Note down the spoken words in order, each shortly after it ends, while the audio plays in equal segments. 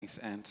Thanks,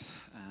 Ant.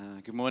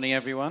 Good morning,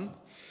 everyone.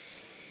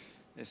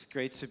 It's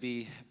great to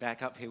be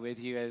back up here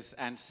with you. As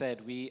Ant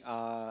said, we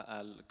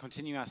are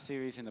continuing our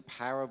series in the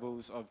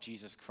parables of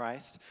Jesus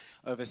Christ.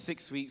 Over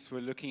 6 weeks, we're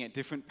looking at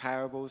different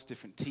parables,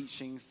 different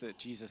teachings that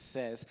Jesus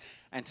says.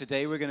 And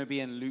today we're going to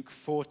be in Luke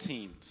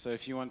 14. So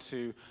if you want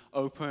to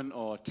open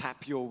or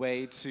tap your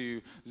way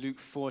to Luke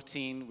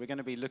 14, we're going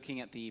to be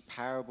looking at the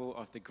parable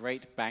of the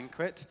great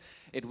banquet.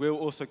 It will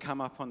also come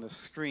up on the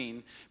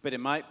screen, but it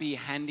might be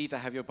handy to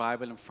have your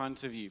Bible in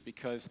front of you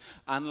because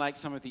unlike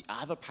some of the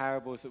other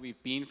parables that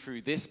we've been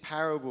through, this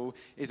parable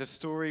is a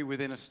story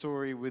within a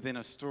story within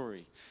a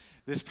story.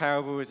 This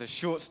parable is a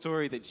short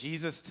story that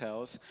Jesus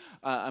tells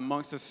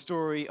amongst a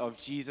story of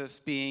Jesus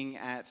being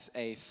at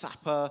a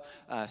supper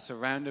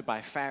surrounded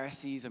by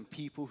Pharisees and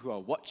people who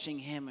are watching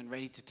him and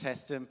ready to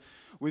test him,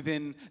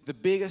 within the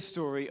bigger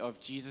story of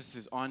Jesus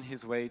is on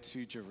his way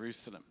to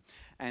Jerusalem.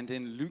 And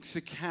in Luke's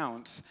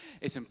account,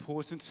 it's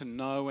important to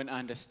know and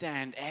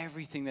understand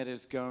everything that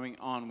is going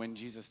on when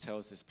Jesus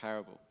tells this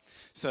parable.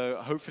 So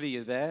hopefully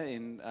you're there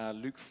in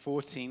Luke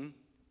 14,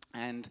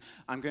 and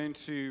I'm going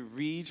to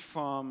read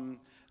from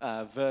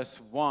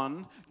verse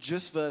 1,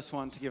 just verse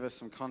 1 to give us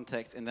some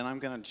context, and then I'm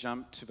going to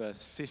jump to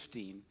verse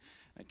 15.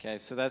 Okay,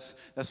 so that's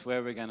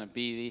where we're going to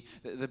be.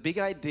 The big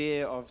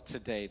idea of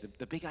today,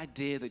 the big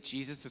idea that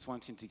Jesus is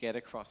wanting to get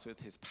across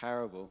with his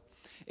parable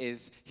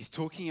is he's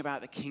talking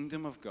about the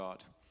kingdom of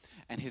God.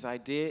 And his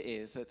idea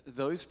is that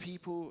those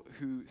people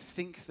who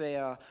think they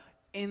are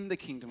in the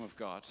kingdom of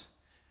God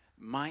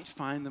might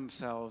find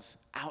themselves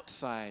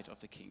outside of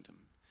the kingdom.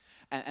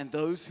 And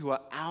those who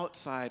are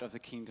outside of the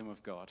kingdom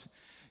of God,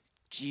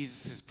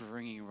 Jesus is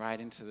bringing right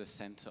into the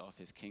center of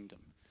his kingdom.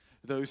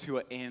 Those who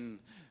are in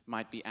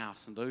might be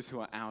out, and those who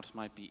are out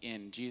might be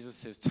in.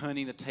 Jesus is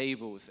turning the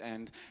tables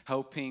and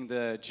helping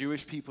the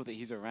Jewish people that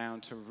he's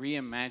around to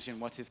reimagine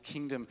what his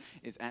kingdom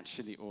is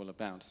actually all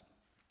about.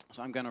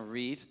 So I'm going to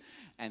read,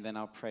 and then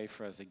I'll pray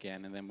for us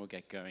again, and then we'll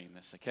get going in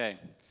this, okay?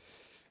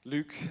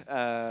 Luke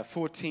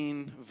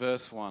 14,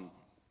 verse 1.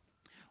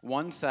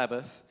 One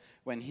Sabbath,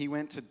 when he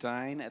went to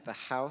dine at the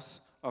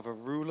house of a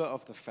ruler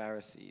of the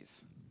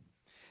Pharisees,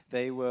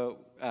 they were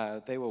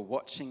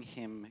watching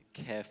him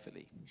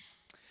carefully.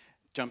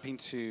 Jumping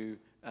to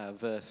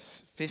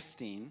verse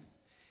 15,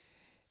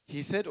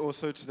 he said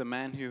also to the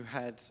man who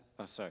had,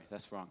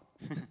 that's wrong.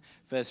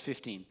 Verse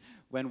 15,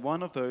 when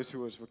one of those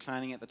who was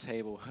reclining at the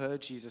table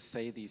heard Jesus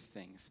say these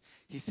things,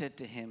 he said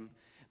to him,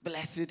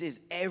 "Blessed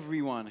is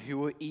everyone who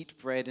will eat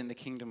bread in the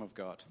kingdom of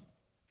God."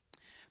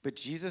 But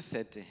Jesus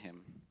said to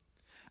him,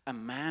 "A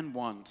man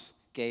once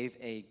gave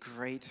a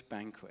great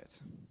banquet."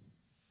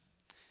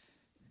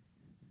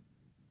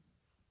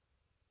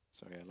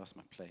 Sorry, I lost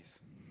my place.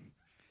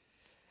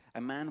 A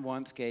man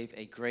once gave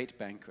a great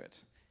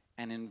banquet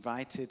and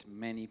invited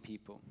many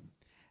people.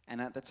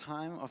 And at the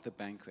time of the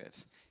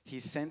banquet, he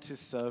sent his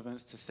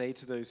servants to say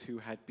to those who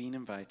had been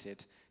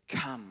invited,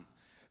 "Come,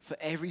 for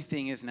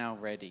everything is now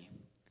ready."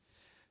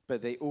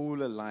 But they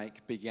all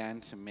alike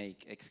began to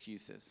make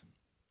excuses.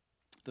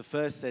 The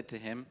first said to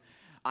him,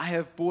 "I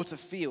have bought a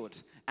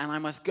field, and I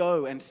must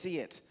go and see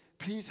it.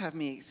 Please have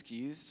me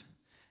excused."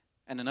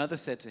 And another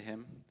said to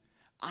him,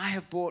 "I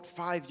have bought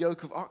 5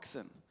 yoke of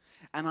oxen,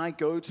 and I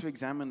go to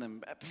examine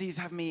them. Please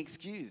have me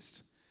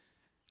excused."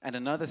 And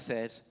another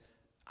said,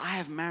 "I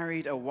have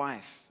married a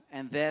wife,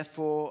 and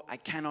therefore I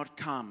cannot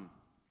come."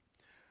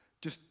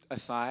 Just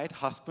aside,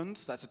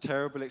 husbands, that's a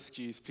terrible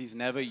excuse. Please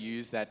never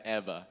use that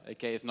ever.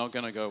 Okay, it's not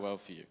going to go well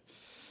for you.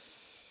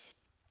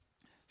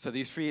 So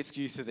these 3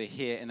 excuses are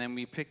here, and then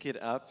we pick it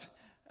up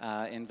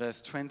in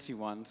verse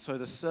 21. So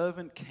the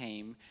servant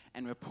came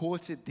and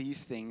reported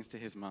these things to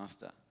his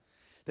master.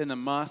 Then the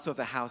master of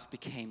the house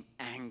became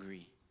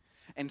angry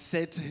and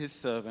said to his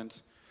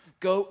servant,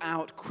 "Go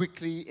out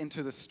quickly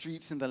into the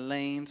streets and the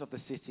lanes of the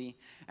city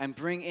and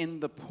bring in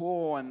the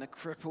poor and the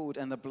crippled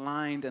and the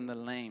blind and the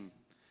lame."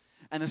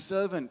 And the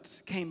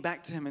servant came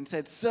back to him and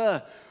said,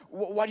 "Sir,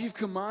 what you've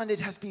commanded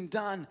has been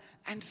done,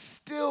 and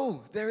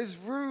still there is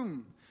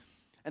room."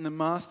 And the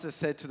master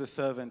said to the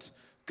servant,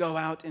 "Go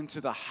out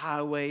into the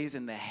highways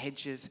and the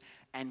hedges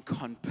and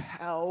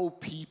compel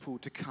people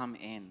to come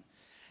in,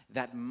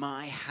 that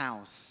my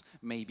house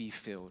may be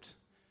filled.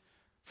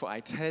 For I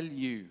tell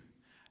you,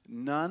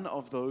 none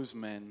of those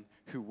men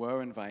who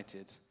were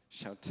invited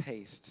shall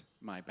taste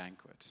my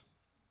banquet."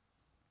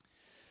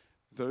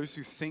 Those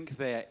who think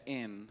they are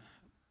in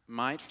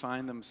might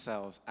find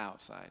themselves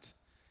outside.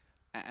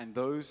 And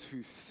those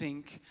who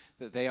think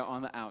that they are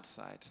on the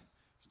outside,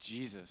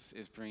 Jesus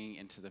is bringing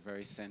into the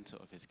very center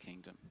of his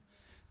kingdom.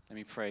 Let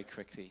me pray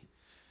quickly.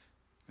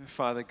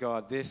 Father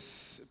God,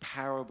 this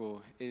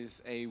parable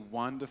is a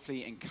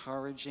wonderfully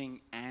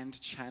encouraging and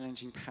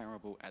challenging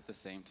parable at the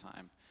same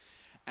time.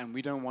 And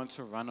we don't want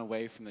to run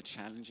away from the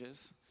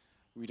challenges.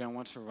 We don't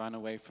want to run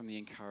away from the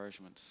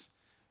encouragements.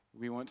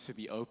 We want to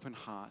be open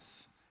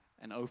hearts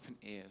and open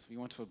ears. We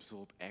want to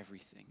absorb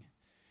everything.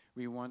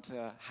 We want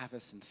to have a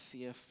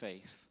sincere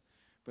faith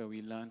where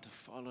we learn to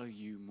follow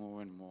you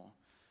more and more.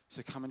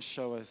 So come and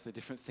show us the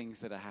different things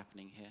that are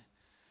happening here.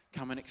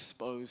 Come and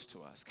expose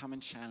to us. Come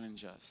and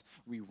challenge us.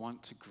 We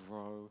want to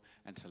grow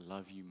and to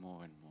love you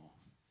more and more.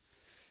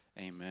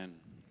 Amen.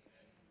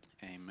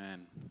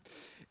 Amen.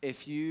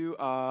 If you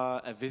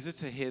are a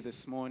visitor here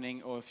this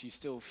morning, or if you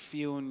still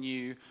feel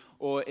new,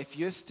 or if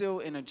you're still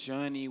in a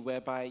journey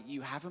whereby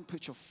you haven't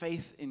put your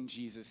faith in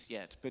Jesus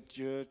yet, but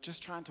you're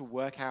just trying to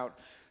work out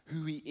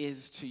who he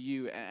is to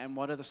you and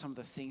what are some of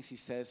the things he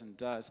says and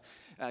does,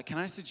 can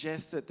I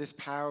suggest that this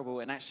parable,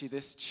 and actually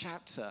this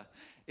chapter,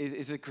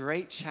 is a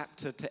great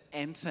chapter to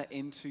enter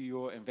into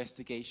your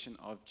investigation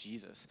of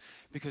Jesus.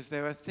 Because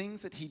there are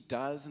things that he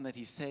does and that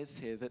he says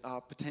here that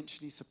are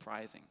potentially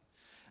surprising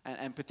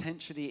and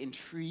potentially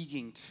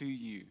intriguing to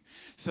you.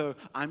 So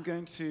I'm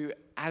going to,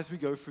 as we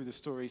go through the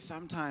story,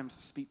 sometimes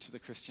speak to the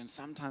Christian,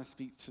 sometimes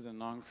speak to the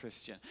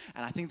non-Christian.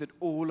 And I think that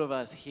all of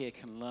us here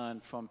can learn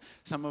from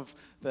some of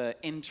the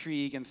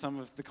intrigue and some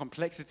of the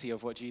complexity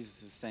of what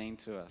Jesus is saying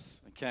to us.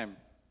 Okay.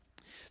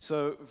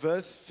 So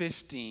verse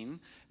 15,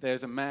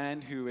 there's a man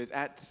who is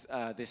at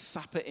this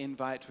supper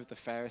invite with the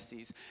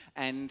Pharisees,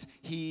 and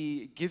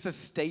he gives a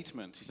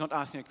statement. He's not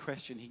asking a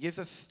question. He gives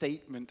a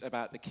statement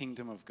about the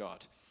kingdom of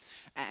God.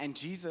 And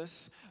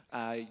Jesus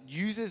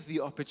uses the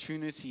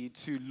opportunity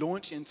to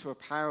launch into a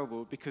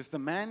parable because the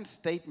man's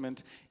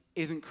statement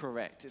isn't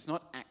correct. It's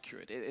not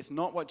accurate. It's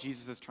not what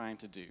Jesus is trying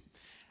to do.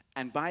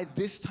 And by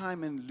this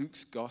time in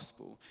Luke's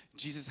gospel,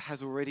 Jesus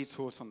has already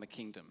taught on the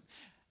kingdom.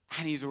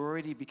 And he's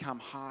already become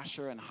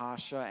harsher and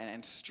harsher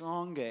and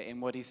stronger in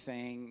what he's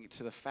saying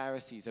to the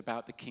Pharisees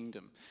about the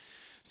kingdom.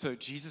 So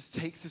Jesus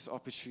takes this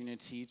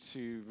opportunity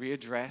to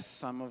readdress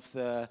some of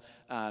the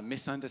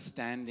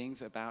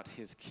misunderstandings about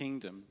his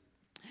kingdom.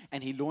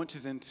 And he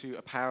launches into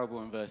a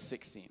parable in verse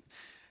 16.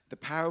 The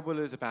parable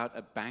is about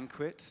a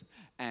banquet,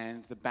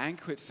 and the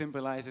banquet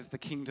symbolizes the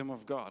kingdom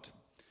of God.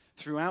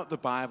 Throughout the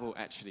Bible,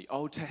 actually,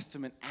 Old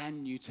Testament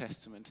and New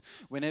Testament,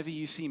 whenever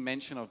you see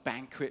mention of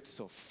banquets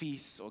or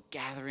feasts or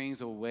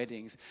gatherings or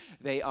weddings,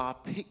 they are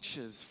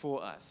pictures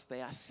for us.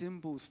 They are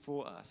symbols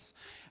for us.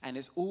 And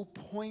it's all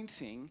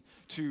pointing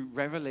to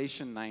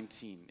Revelation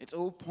 19. It's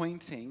all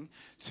pointing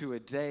to a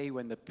day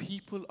when the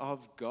people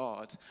of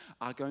God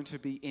are going to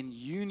be in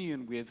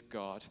union with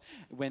God,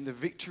 when the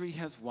victory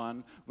has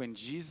won, when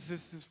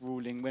Jesus is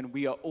ruling, when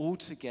we are all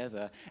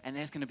together, and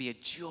there's going to be a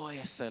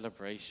joyous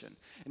celebration.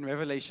 In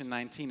Revelation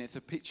 19, it's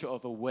a picture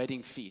of a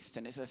wedding feast,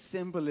 and it's a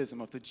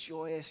symbolism of the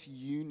joyous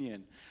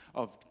union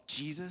of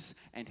Jesus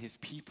and his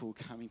people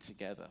coming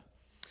together.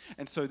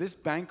 And so this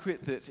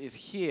banquet that is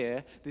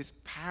here, this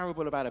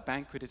parable about a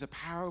banquet, is a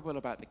parable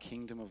about the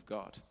kingdom of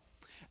God.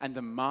 And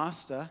the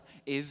master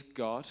is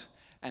God,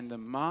 and the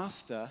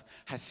master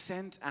has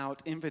sent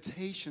out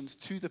invitations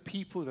to the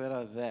people that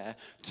are there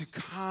to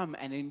come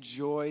and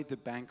enjoy the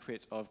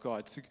banquet of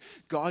God. So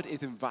God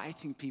is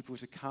inviting people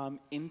to come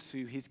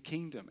into his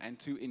kingdom and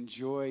to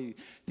enjoy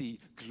the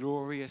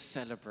glorious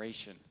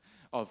celebration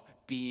of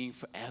being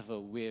forever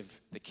with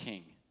the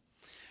king.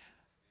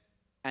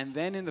 And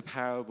then in the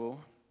parable,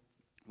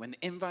 when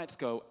the invites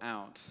go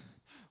out,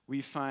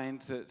 we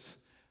find that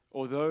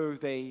although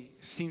they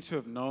seem to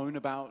have known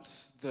about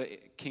the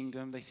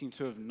kingdom, they seem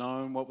to have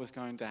known what was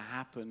going to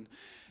happen,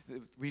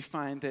 we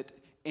find that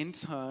in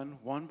turn,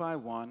 one by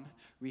one,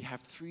 we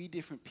have three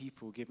different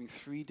people giving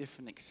three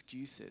different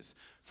excuses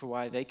for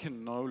why they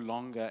can no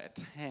longer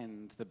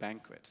attend the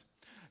banquet.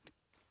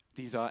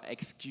 These are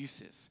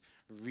excuses,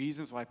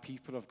 reasons why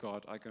people of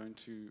God are going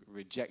to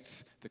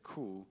reject the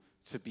call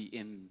to be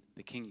in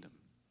the kingdom.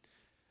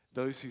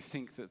 Those who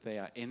think that they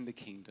are in the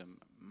kingdom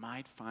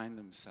might find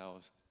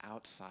themselves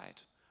outside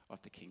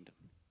of the kingdom.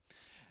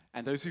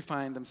 And those who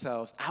find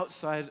themselves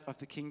outside of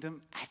the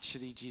kingdom,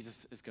 actually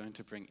Jesus is going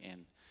to bring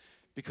in.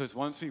 Because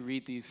once we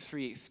read these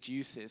three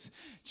excuses,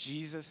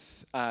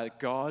 Jesus,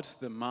 God,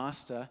 the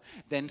master,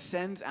 then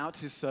sends out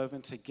his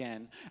servant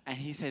again, and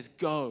he says,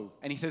 go.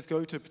 And he says,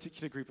 go to a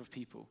particular group of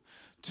people,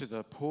 to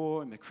the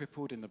poor and the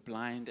crippled and the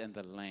blind and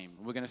the lame.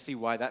 We're going to see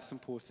why that's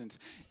important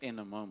in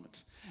a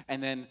moment.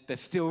 And then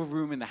there's still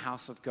room in the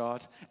house of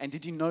God. And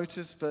did you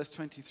notice verse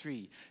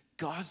 23?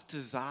 God's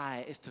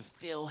desire is to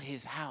fill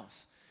his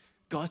house.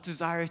 God's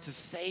desire is to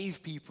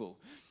save people.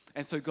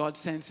 And so God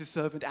sends his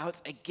servant out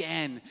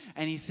again,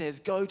 and he says,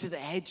 go to the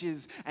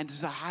hedges and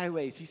to the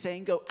highways. He's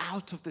saying, go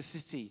out of the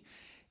city.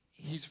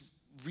 He's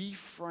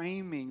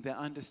reframing their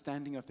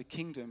understanding of the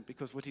kingdom,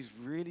 because what he's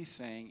really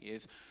saying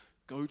is,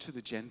 go to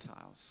the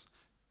Gentiles.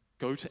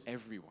 Go to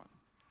everyone.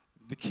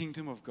 The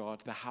kingdom of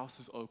God, the house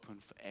is open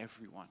for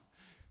everyone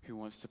who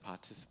wants to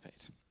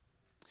participate.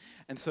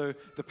 And so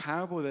the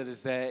parable that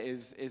is there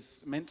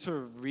is meant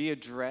to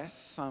readdress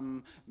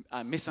some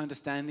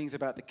misunderstandings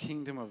about the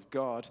kingdom of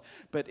God,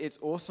 but it's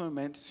also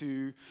meant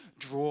to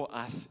draw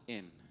us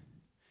in.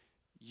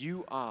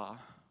 You are,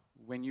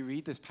 when you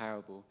read this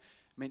parable,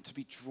 meant to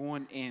be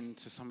drawn in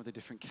to some of the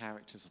different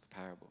characters of the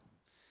parable.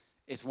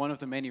 It's one of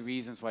the many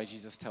reasons why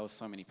Jesus tells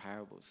so many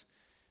parables,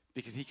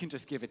 because he can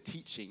just give a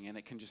teaching and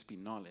it can just be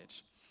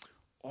knowledge.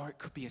 Or it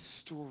could be a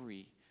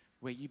story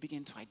where you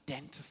begin to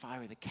identify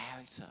with a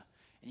character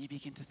and you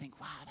begin to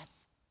think, wow,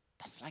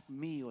 that's like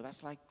me, or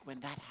that's like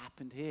when that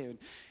happened here.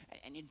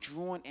 And you're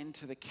drawn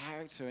into the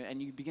character,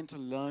 and you begin to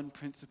learn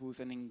principles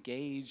and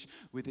engage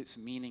with its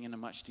meaning in a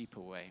much deeper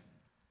way.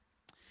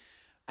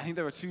 I think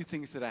there are two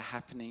things that are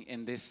happening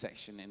in this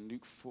section in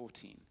Luke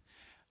 14.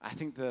 I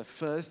think the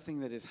first thing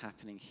that is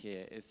happening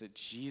here is that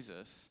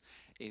Jesus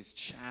is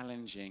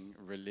challenging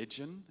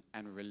religion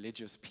and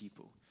religious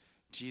people.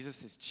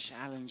 Jesus is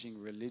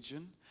challenging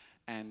religion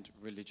and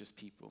religious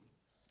people.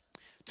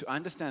 To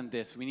understand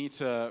this, we need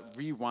to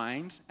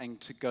rewind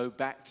and to go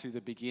back to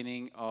the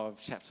beginning of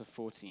chapter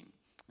 14.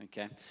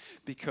 Okay,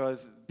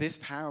 because this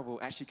parable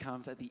actually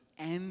comes at the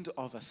end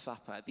of a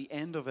supper, at the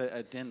end of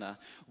a dinner,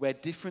 where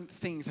different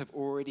things have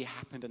already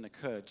happened and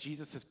occurred.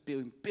 Jesus has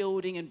been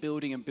building and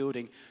building and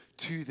building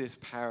to this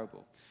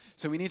parable.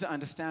 So we need to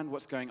understand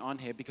what's going on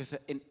here, because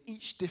in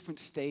each different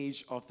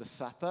stage of the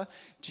supper,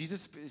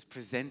 Jesus is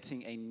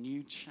presenting a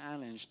new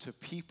challenge to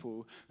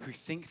people who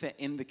think they're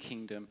in the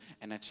kingdom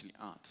and actually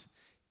aren't.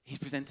 He's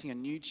presenting a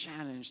new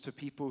challenge to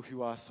people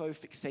who are so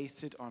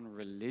fixated on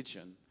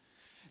religion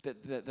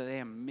that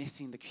they are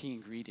missing the key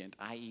ingredient,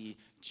 i.e.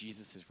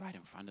 Jesus is right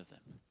in front of them,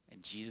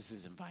 and Jesus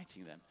is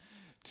inviting them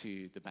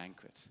to the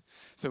banquet.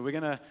 So we're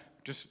going to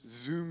just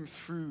zoom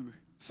through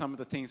some of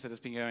the things that has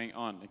been going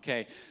on,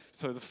 okay?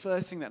 So the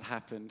first thing that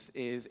happens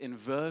is in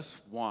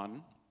verse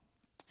 1,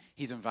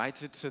 he's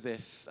invited to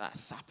this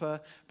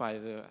supper by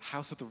the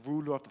house of the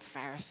ruler of the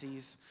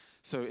Pharisees.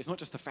 So it's not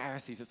just the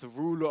Pharisees, it's the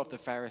ruler of the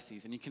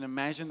Pharisees. And you can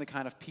imagine the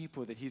kind of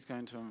people that he's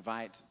going to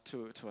invite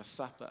to a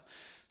supper.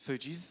 So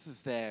Jesus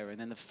is there,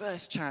 and then the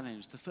first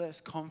challenge, the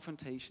first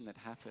confrontation that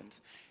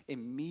happens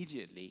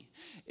immediately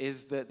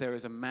is that there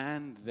is a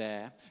man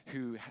there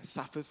who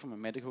suffers from a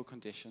medical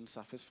condition,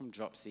 suffers from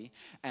dropsy,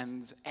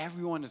 and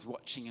everyone is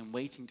watching and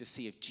waiting to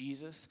see if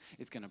Jesus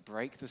is going to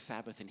break the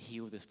Sabbath and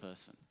heal this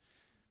person.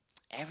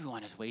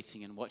 Everyone is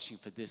waiting and watching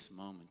for this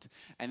moment.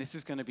 And this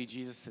is going to be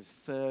Jesus'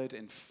 third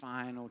and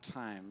final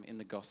time in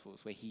the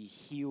Gospels where he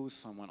heals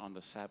someone on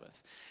the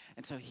Sabbath.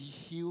 And so he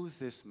heals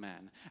this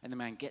man, and the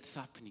man gets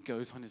up and he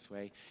goes on his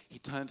way. He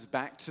turns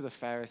back to the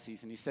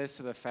Pharisees, and he says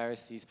to the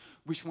Pharisees,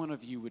 which one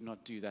of you would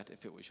not do that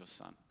if it was your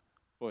son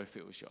or if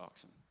it was your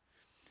oxen?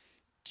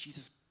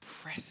 Jesus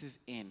presses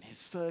in.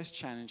 His first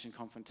challenge and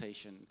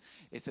confrontation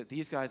is that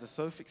these guys are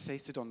so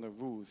fixated on the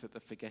rules that they're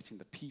forgetting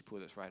the people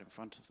that's right in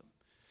front of them.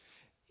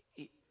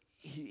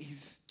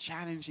 He's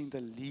challenging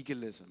the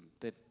legalism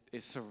that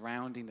is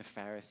surrounding the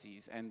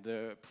Pharisees and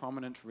the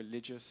prominent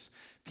religious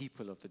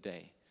people of the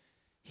day.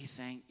 He's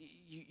saying,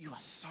 you are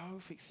so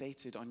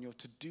fixated on your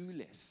to-do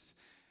list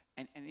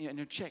and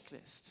your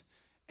checklist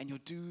and your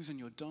do's and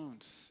your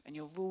don'ts and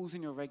your rules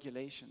and your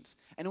regulations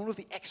and all of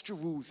the extra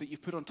rules that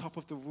you've put on top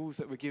of the rules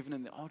that were given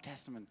in the Old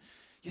Testament.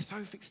 You're so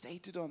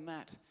fixated on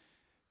that.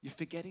 You're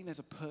forgetting there's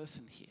a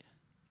person here.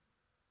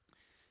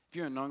 If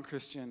you're a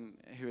non-Christian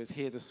who is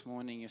here this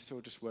morning, you're still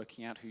just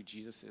working out who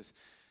Jesus is,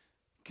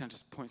 can I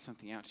just point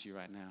something out to you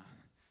right now?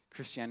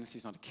 Christianity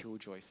is not a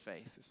killjoy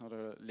faith. It's not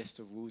a list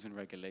of rules and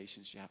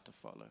regulations you have to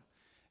follow.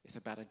 It's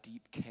about a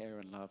deep care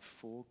and love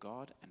for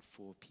God and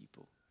for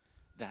people.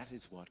 That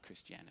is what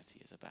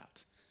Christianity is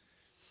about.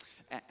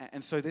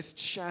 And so this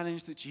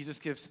challenge that Jesus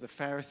gives to the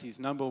Pharisees,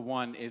 number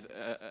one, is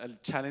a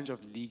challenge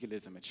of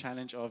legalism, a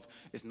challenge of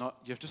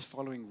you're just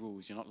following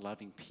rules, you're not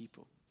loving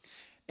people.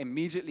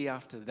 Immediately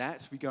after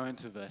that, we go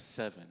into verse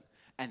 7.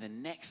 And the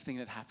next thing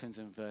that happens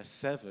in verse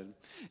 7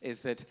 is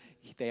that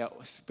they are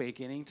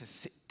beginning to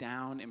sit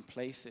down in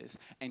places.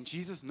 And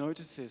Jesus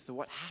notices that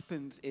what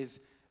happens is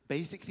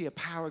basically a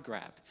power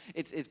grab.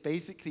 It's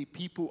basically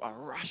people are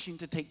rushing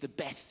to take the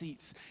best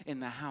seats in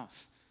the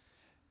house.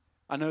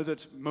 I know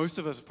that most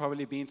of us have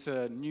probably been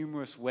to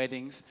numerous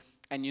weddings,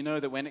 and you know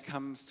that when it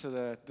comes to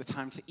the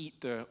time to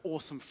eat the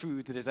awesome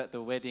food that is at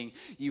the wedding,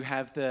 you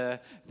have the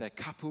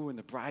couple and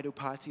the bridal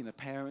party and the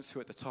parents who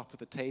are at the top of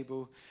the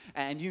table,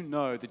 and you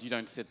know that you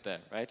don't sit there,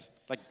 right?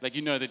 Like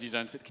you know that you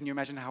don't sit. Can you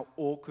imagine how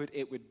awkward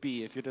it would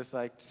be if you're just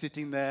like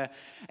sitting there,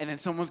 and then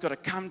someone's got to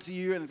come to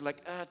you and be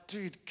like,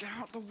 dude, get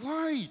out the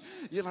way.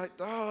 You're like,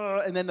 oh,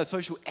 and then the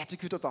social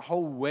etiquette of the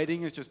whole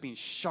wedding is just being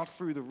shot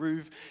through the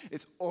roof.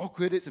 It's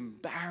awkward, it's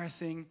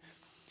embarrassing.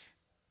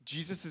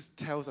 Jesus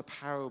tells a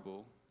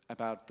parable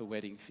about the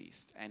wedding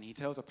feast, and he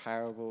tells a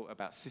parable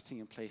about sitting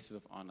in places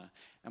of honor.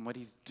 And what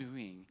he's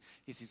doing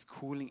is he's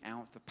calling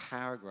out the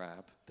power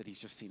grab that he's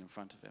just seen in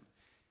front of him.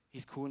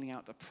 He's calling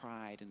out the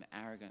pride and the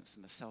arrogance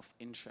and the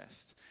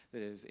self-interest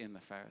that is in the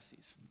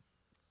Pharisees.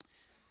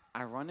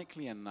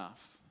 Ironically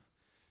enough,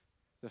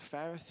 the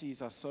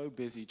Pharisees are so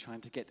busy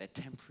trying to get their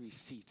temporary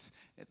seats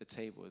at the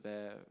table,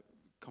 they're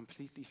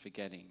completely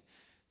forgetting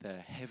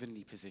their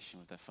heavenly position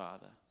with their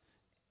Father.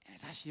 And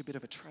it's actually a bit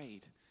of a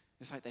trade.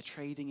 It's like they're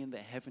trading in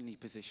their heavenly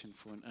position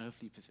for an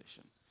earthly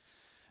position.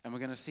 And we're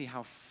going to see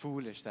how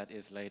foolish that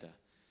is later.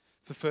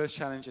 The first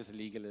challenge is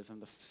legalism.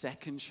 The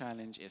second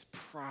challenge is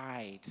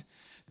pride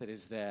that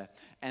is there.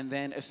 And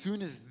then as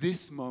soon as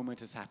this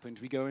moment has happened,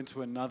 we go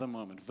into another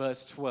moment,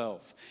 verse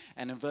 12.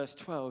 And in verse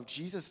 12,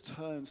 Jesus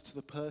turns to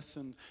the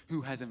person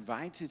who has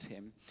invited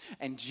him.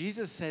 And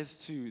Jesus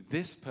says to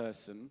this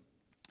person,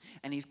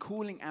 And he's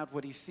calling out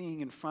what he's seeing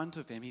in front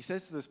of him. He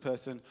says to this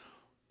person,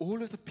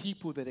 all of the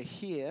people that are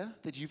here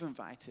that you've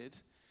invited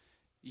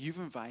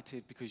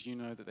because you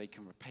know that they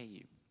can repay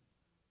you.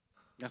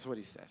 That's what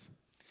he says.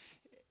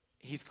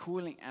 He's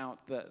calling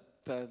out the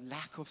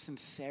lack of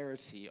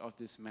sincerity of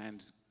this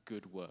man's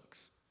good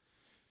works.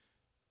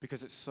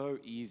 Because it's so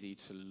easy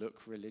to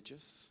look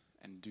religious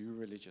and do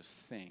religious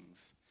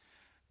things.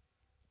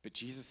 But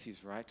Jesus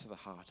sees right to the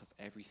heart of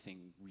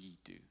everything we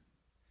do.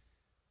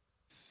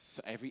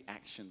 So every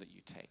action that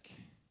you take,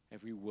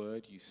 every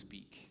word you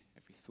speak,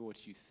 every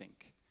thought you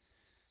think,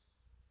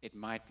 it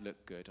might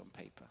look good on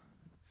paper.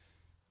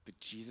 But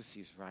Jesus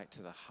sees right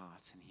to the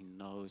heart, and he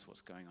knows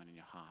what's going on in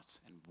your heart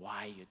and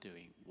why you're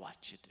doing what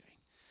you're doing.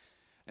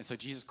 And so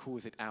Jesus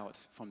calls it out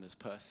from this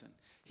person.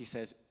 He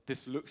says,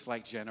 this looks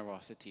like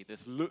generosity.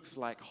 This looks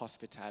like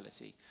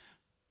hospitality.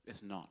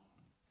 It's not.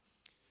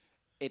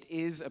 It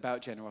is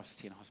about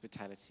generosity and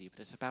hospitality, but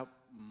it's about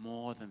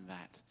more than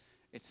that.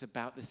 It's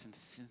about the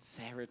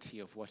sincerity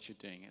of what you're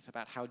doing. It's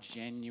about how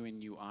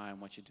genuine you are in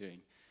what you're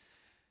doing.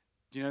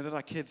 Do you know that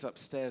our kids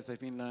upstairs, they've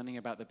been learning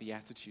about the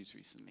Beatitudes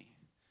recently?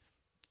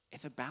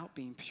 It's about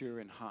being pure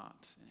in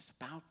heart, and it's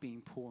about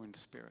being poor in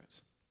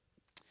spirit.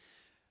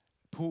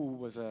 Paul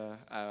was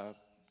a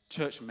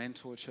church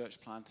mentor,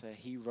 church planter.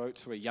 He wrote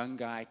to a young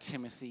guy,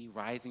 Timothy,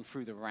 rising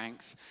through the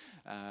ranks,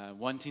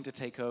 wanting to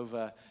take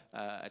over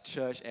a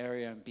church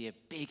area and be a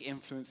big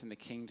influence in the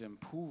kingdom.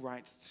 Paul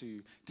writes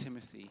to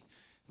Timothy,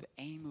 the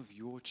aim of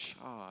your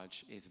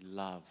charge is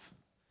love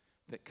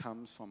that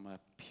comes from a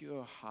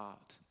pure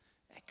heart,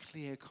 a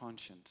clear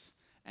conscience,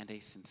 and a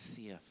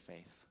sincere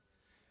faith.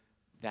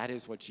 That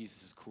is what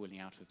Jesus is calling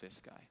out with this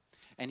guy.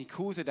 And he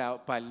calls it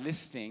out by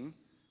listing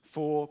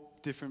 4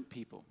 different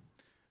people: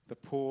 the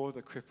poor,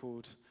 the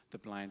crippled, the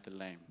blind, the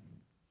lame.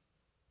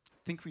 I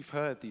think we've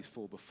heard these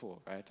 4 before,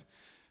 right?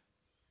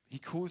 He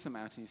calls them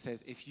out and he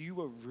says, if you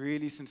were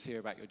really sincere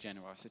about your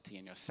generosity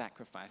and your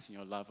sacrifice and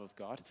your love of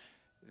God,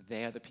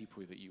 they are the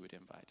people that you would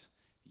invite.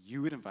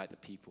 You would invite the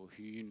people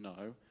who you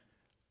know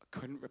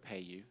couldn't repay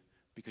you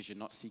because you're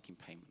not seeking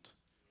payment.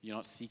 You're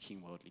not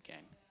seeking worldly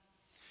gain.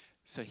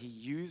 So he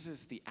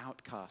uses the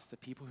outcasts, the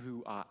people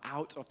who are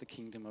out of the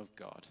kingdom of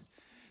God,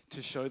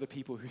 to show the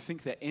people who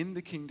think they're in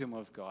the kingdom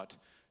of God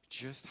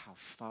just how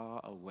far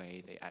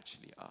away they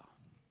actually are.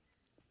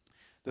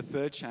 The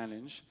third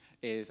challenge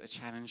is a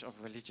challenge of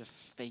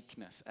religious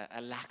fakeness,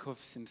 a lack of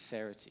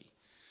sincerity.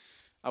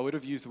 I would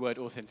have used the word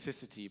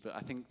authenticity, but I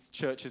think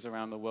churches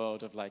around the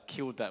world have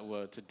killed that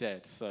word to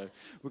death. So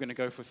we're going to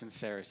go for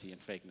sincerity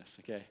and fakeness,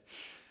 okay?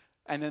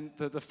 And then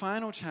the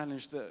final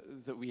challenge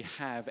that we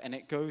have, and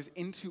it goes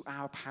into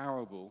our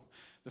parable,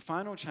 the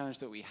final challenge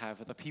that we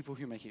have are the people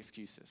who make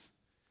excuses.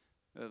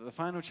 The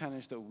final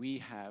challenge that we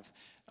have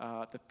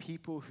are the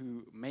people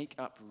who make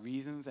up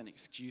reasons and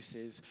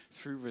excuses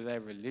through their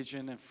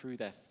religion and through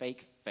their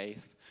fake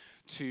faith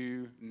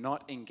to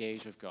not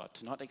engage with God,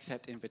 to not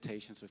accept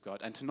invitations with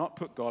God, and to not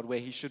put God where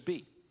he should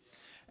be.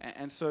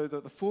 And so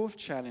the fourth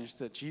challenge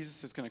that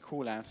Jesus is going to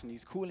call out, and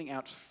he's calling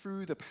out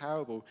through the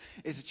parable,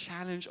 is a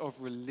challenge of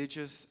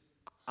religious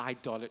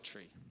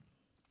idolatry.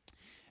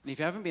 And if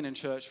you haven't been in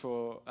church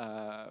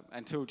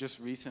until just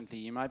recently,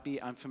 you might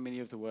be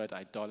unfamiliar with the word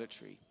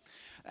idolatry.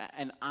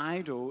 An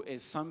idol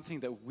is something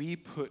that we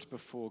put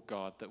before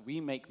God, that we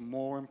make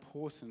more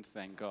important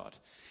than God.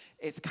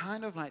 It's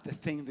kind of like the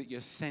thing that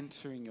you're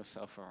centering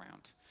yourself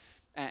around.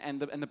 And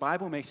the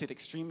Bible makes it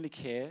extremely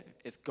clear,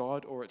 it's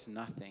God or it's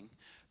nothing.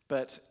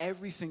 But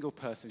every single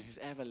person who's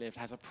ever lived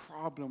has a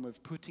problem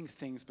with putting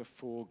things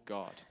before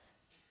God.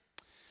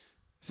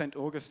 St.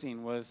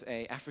 Augustine was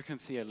an African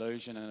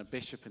theologian and a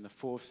bishop in the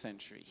 4th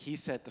century. He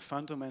said the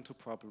fundamental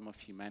problem of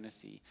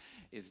humanity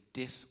is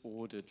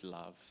disordered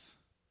loves.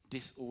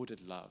 Disordered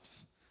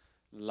loves.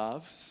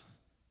 Loves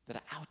that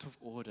are out of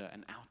order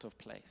and out of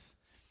place.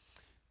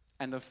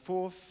 And the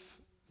fourth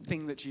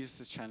thing that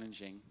Jesus is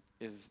challenging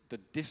is the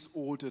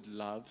disordered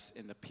loves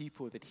in the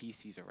people that he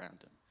sees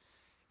around him.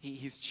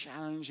 He's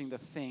challenging the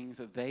things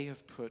that they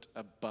have put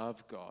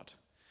above God,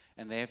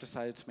 and they have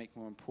decided to make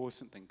more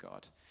important than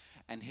God.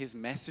 And his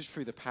message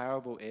through the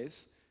parable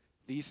is,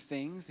 these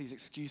things, these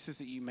excuses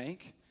that you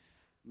make,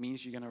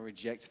 means you're going to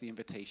reject the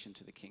invitation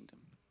to the kingdom.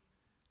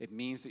 It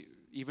means that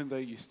even though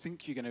you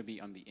think you're going to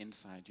be on the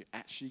inside, you're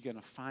actually going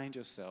to find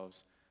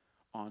yourselves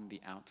on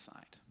the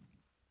outside.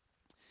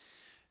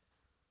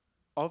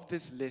 Of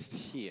this list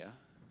here,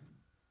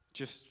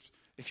 just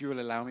if you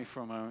will allow me for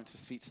a moment to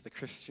speak to the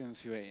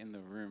Christians who are in the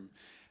room,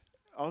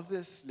 of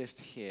this list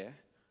here,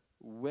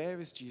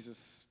 where is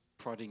Jesus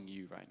prodding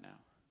you right now?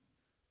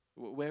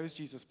 Where is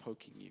Jesus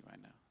poking you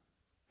right now?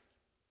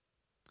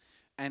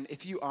 And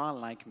if you are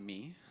like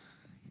me,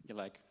 you're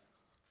like,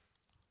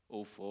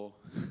 all 4,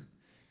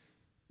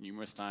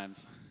 numerous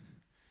times,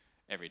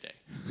 every day.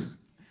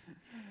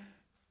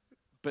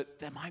 But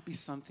there might be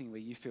something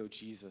where you feel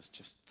Jesus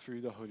just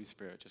through the Holy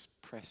Spirit just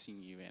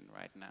pressing you in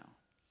right now.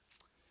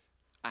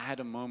 I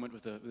had a moment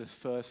with this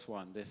first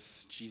one,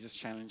 this Jesus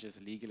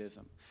challenges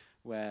legalism,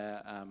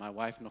 where my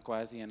wife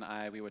Nokwazi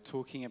and we were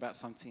talking about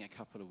something a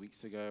couple of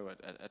weeks ago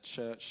at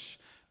church.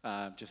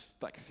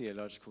 just like a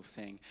theological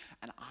thing.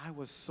 And I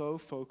was so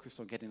focused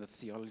on getting the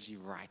theology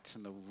right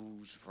and the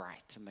rules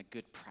right and the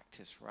good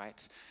practice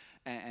right.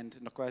 And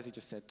Nokwazi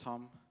just said,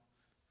 Tom,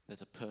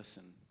 there's a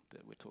person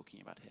that we're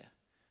talking about here.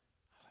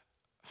 I was like,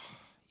 oh,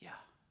 yeah,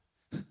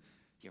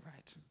 you're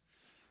right.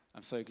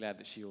 I'm so glad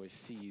that she always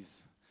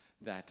sees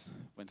that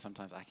when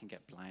sometimes I can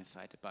get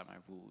blindsided by my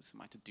rules and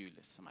my to-do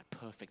lists and my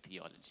perfect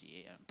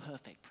theology and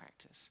perfect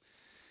practice.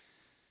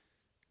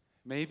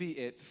 Maybe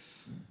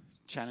it's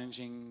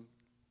challenging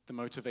the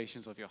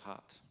motivations of your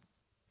heart.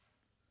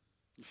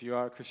 If you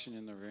are a Christian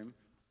in the room,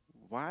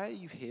 why are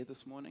you here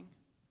this morning?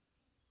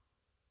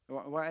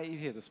 Why are you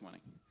here this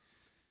morning?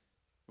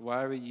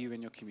 Why were you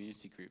in your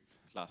community group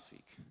last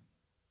week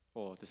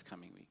or this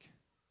coming week?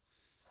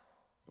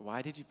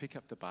 Why did you pick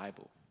up the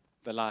Bible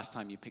the last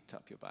time you picked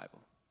up your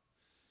Bible?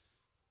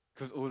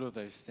 Because all of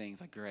those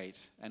things are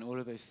great, and all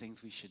of those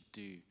things we should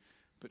do.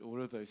 But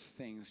all of those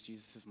things,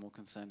 Jesus is more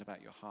concerned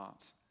about your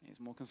heart. He's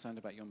more concerned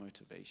about your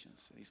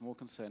motivations. He's more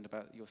concerned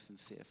about your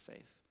sincere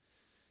faith.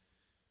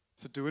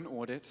 So do an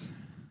audit.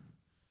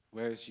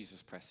 Where is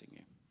Jesus pressing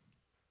you?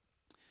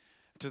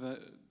 To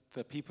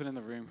the people in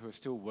the room who are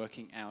still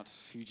working out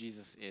who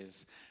Jesus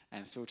is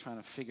and still trying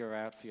to figure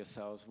out for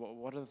yourselves,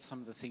 what are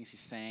some of the things he's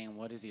saying?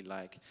 What is he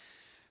like?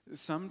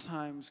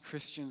 Sometimes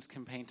Christians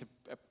can paint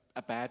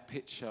a bad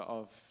picture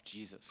of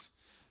Jesus.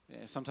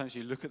 Sometimes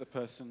you look at the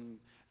person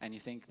and you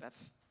think,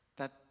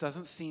 that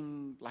doesn't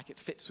seem like it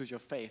fits with your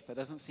faith. That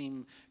doesn't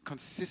seem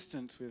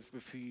consistent with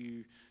who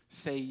you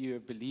say you're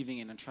believing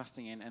in and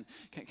trusting in. And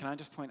can I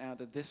just point out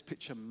that this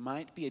picture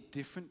might be a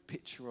different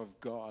picture of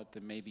God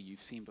than maybe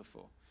you've seen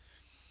before.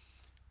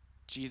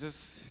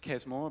 Jesus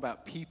cares more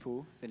about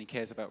people than he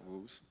cares about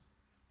rules.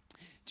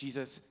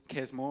 Jesus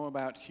cares more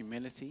about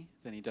humility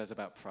than he does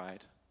about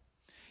pride.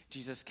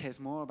 Jesus cares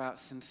more about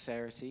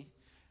sincerity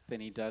than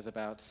he does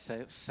about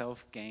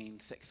self-gain,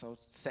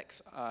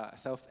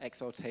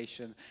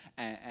 self-exaltation,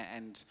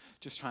 and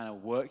just trying to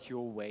work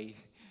your way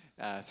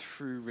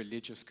through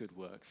religious good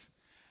works.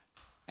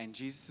 And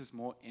Jesus is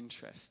more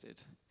interested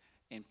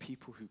in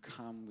people who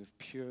come with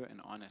pure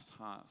and honest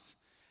hearts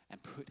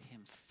and put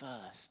him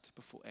first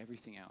before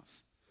everything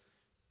else.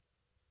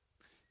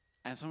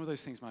 And some of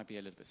those things might be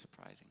a little bit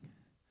surprising.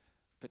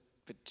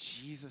 But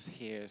Jesus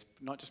here is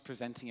not just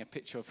presenting a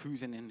picture of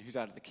who's in and who's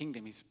out of the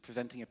kingdom. He's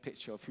presenting a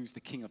picture of who's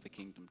the king of the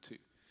kingdom too.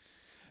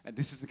 And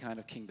this is the kind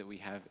of king that we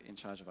have in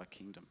charge of our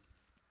kingdom.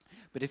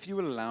 But if you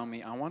will allow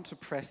me, I want to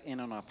press in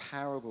on our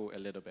parable a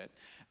little bit.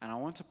 And I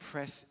want to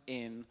press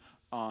in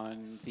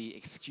on the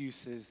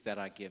excuses that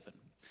are given.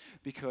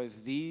 Because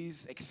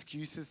these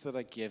excuses that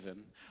are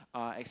given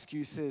are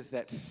excuses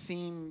that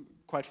seem,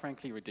 quite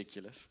frankly,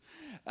 ridiculous,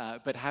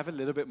 but have a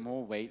little bit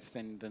more weight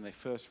than they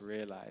first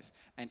realize.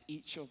 And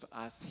each of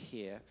us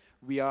here,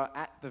 we are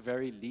at the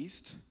very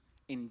least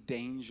in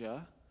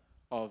danger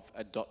of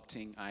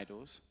adopting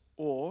idols,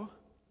 or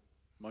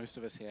most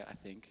of us here, I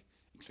think,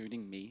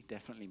 including me,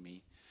 definitely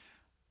me,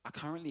 are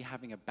currently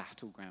having a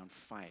battleground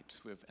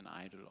fight with an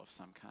idol of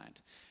some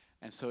kind.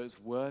 And so it's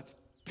worth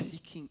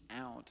picking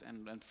out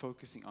and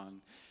focusing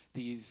on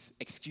these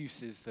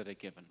excuses that are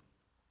given.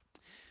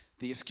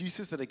 The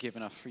excuses that are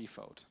given are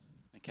threefold,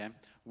 okay?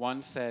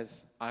 One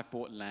says, I've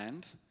bought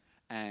land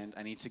and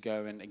I need to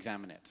go and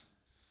examine it.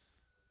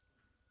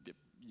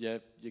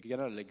 You're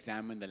going to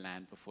examine the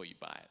land before you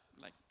buy it.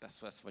 Like,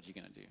 that's what you're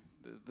going to do.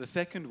 The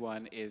second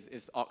one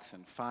is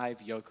oxen,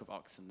 5 yoke of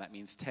oxen. That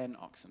means 10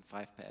 oxen,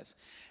 5 pairs.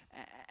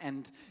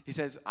 And he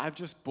says, I've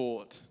just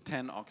bought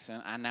 10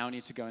 oxen. I now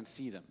need to go and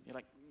see them. You're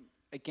like,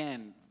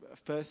 again,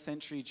 first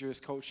century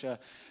Jewish culture,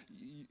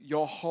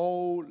 your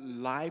whole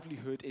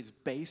livelihood is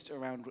based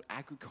around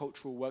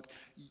agricultural work.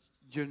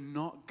 You're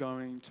not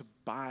going to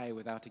buy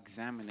without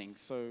examining.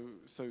 So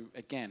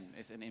again,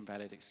 it's an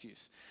invalid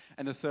excuse.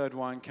 And the third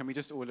one, can we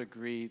just all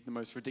agree, the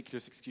most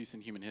ridiculous excuse in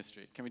human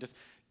history? Can we just,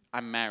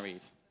 I'm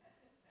married.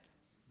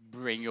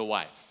 Bring your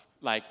wife.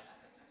 Like,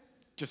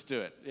 just do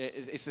it.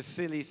 It's a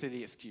silly,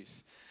 silly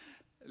excuse.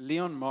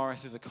 Leon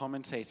Morris is a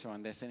commentator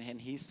on this, and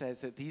he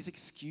says that these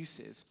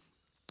excuses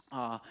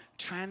are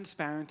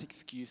transparent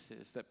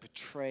excuses that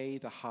betray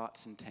the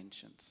heart's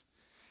intentions.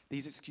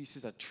 These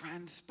excuses are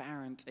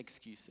transparent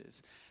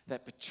excuses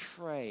that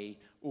betray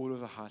all of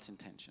the heart's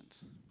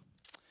intentions.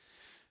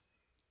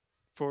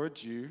 For a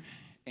Jew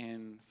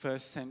in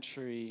first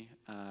century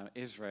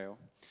Israel,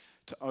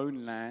 to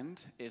own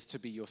land is to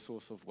be your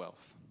source of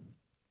wealth.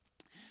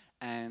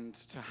 And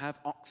to have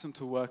oxen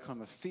to work on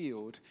the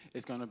field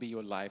is going to be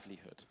your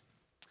livelihood.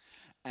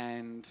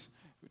 And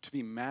to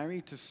be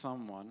married to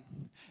someone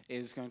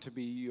is going to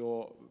be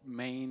your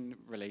main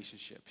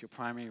relationship, your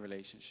primary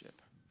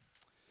relationship.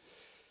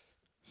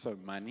 So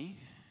money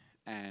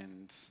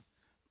and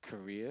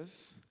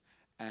careers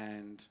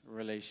and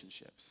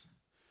relationships,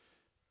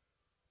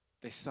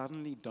 they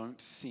suddenly don't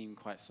seem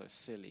quite so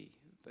silly.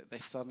 They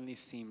suddenly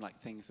seem like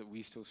things that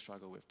we still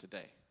struggle with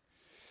today.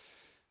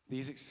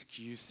 These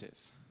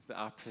excuses that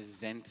are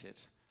presented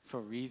for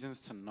reasons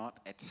to not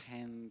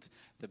attend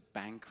the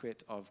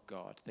banquet of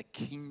God, the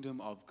kingdom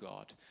of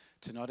God,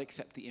 to not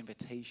accept the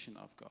invitation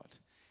of God.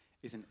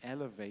 is an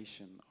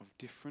elevation of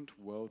different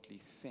worldly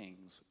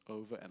things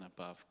over and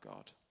above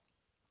God.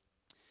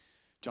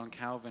 John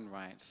Calvin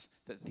writes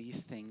that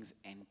these things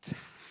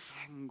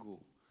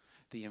entangle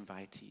the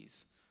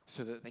invitees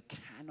so that they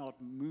cannot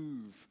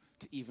move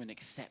to even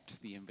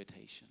accept the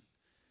invitation.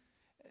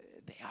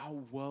 They are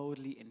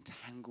worldly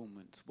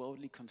entanglements,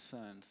 worldly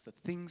concerns, the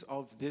things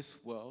of this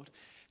world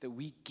that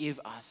we give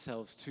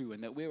ourselves to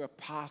and that we're a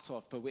part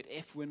of. But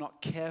if we're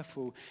not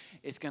careful,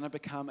 it's going to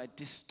become a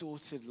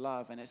distorted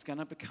love and it's going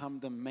to become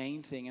the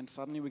main thing. And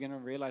suddenly we're going to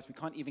realize we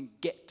can't even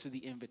get to the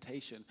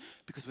invitation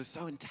because we're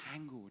so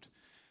entangled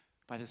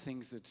by the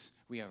things that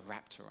we are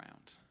wrapped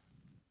around.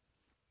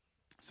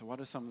 So what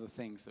are some of the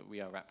things that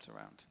we are wrapped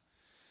around?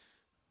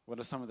 What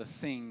are some of the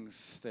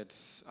things that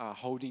are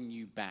holding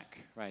you back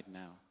right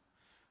now?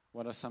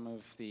 What are some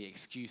of the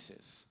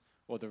excuses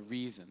or the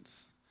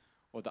reasons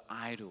or the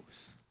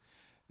idols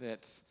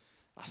that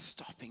are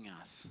stopping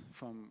us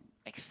from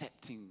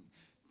accepting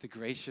the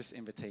gracious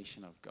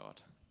invitation of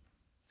God?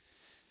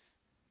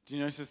 Do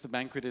you notice the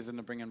banquet isn't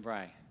a bring and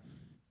buy?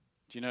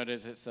 Do you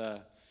notice it's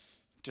a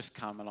just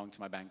come along to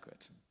my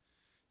banquet?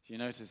 Do you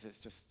notice it's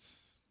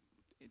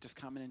just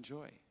come and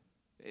enjoy?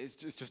 It's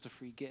just a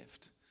free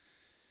gift.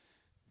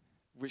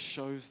 Which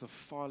shows the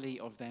folly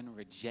of then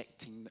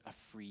rejecting a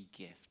free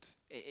gift.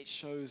 It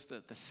shows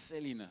the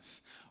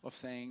silliness of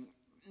saying,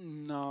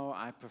 no,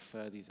 I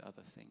prefer these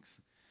other things.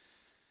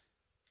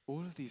 All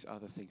of these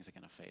other things are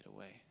going to fade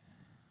away.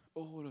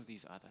 All of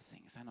these other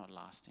things, they're not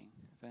lasting.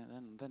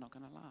 They're not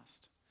going to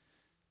last.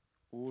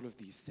 All of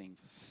these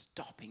things are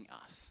stopping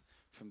us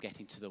from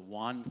getting to the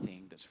one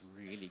thing that's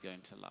really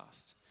going to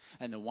last.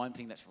 And the one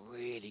thing that's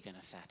really going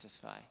to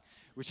satisfy,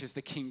 which is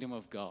the kingdom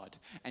of God,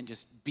 and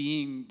just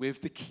being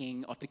with the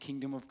king of the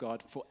kingdom of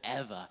God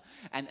forever.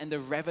 And the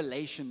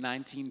Revelation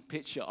 19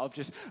 picture of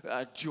just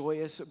a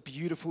joyous,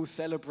 beautiful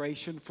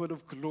celebration full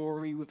of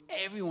glory with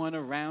everyone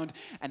around.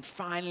 And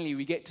finally,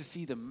 we get to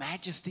see the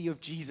majesty of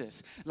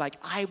Jesus, like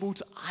eyeball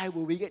to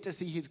eyeball. We get to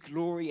see his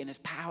glory and his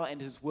power and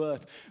his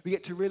worth. We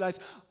get to realize,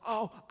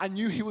 oh, I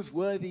knew he was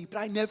worthy, but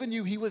I never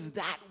knew he was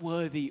that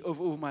worthy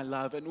of all my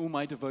love and all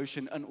my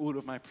devotion and all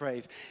of my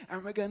praise.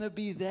 And we're going to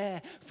be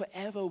there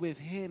forever with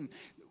him.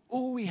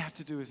 All we have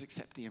to do is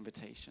accept the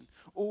invitation.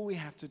 All we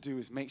have to do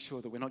is make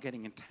sure that we're not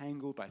getting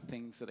entangled by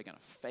things that are going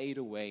to fade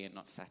away and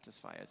not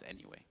satisfy us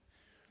anyway.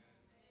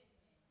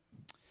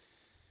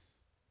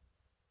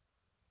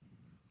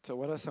 So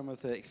what are some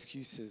of the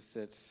excuses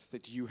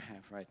that you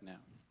have right now?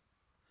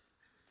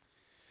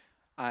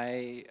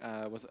 I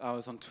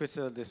was on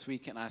Twitter this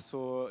week and I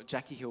saw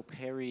Jackie Hill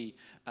Perry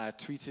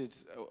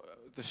tweeted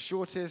the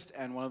shortest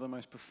and one of the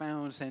most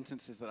profound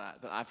sentences that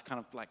I've kind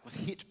of was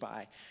hit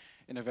by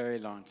in a very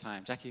long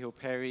time. Jackie Hill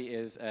Perry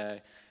is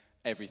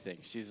everything.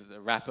 She's a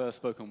rapper,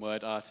 spoken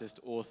word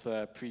artist,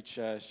 author,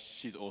 preacher.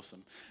 She's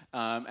awesome.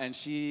 And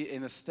she,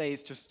 in the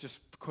States,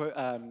 just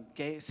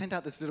sent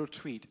out this little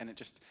tweet, and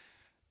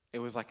it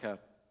was like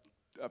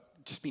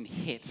just being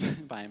hit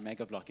by a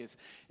mega block.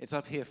 It's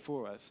up here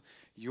for us.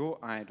 Your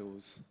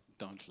idols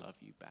don't love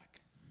you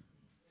back.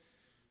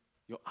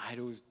 Your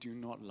idols do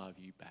not love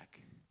you back.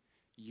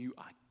 You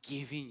are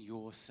giving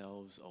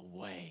yourselves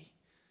away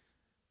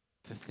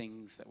to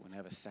things that will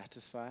never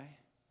satisfy,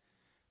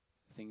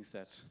 things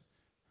that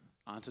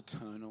aren't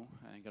eternal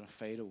and are going to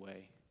fade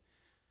away,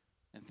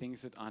 and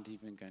things that aren't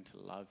even going to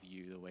love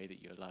you the way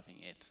that you're loving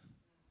it.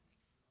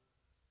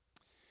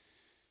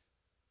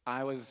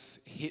 I was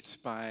hit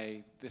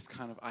by this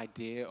kind of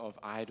idea of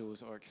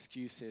idols or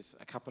excuses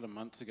a couple of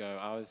months ago.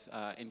 I was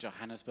in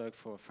Johannesburg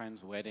for a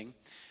friend's wedding,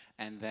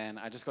 and then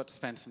I just got to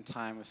spend some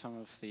time with some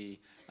of the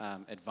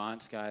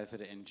advanced guys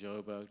that are in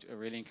Joburg, a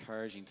really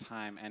encouraging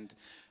time. And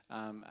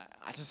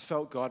I just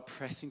felt God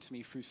pressing to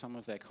me through some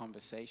of their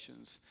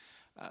conversations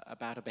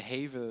about a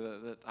behavior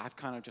that I've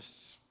kind of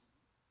just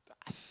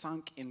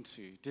sunk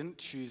into. Didn't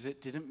choose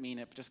it, didn't mean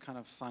it, but just kind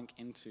of sunk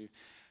into.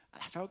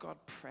 I felt God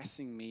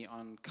pressing me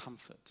on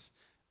comfort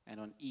and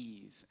on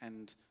ease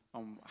and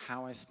on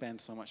how I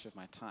spend so much of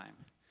my time.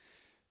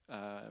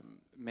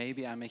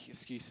 Maybe I make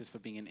excuses for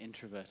being an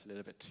introvert a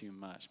little bit too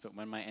much, but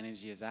when my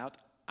energy is out,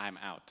 I'm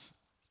out.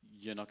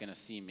 You're not going to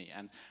see me.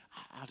 And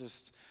I'll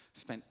just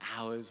spend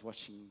hours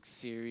watching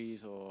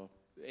series or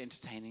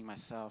entertaining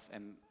myself.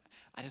 And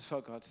I just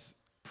felt God's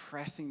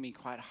pressing me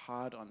quite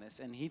hard on this.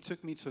 And he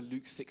took me to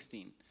Luke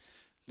 16.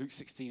 Luke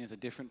 16 is a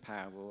different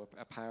parable,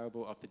 a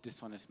parable of the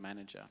dishonest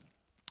manager.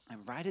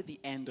 And right at the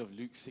end of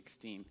Luke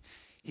 16,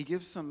 he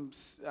gives some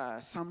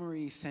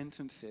summary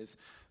sentences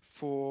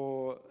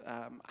for,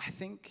 I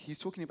think he's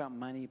talking about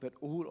money, but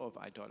all of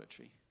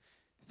idolatry.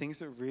 Things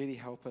that really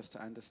help us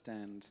to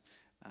understand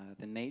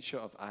the nature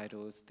of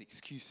idols, the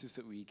excuses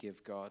that we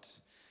give God.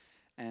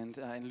 And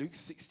in Luke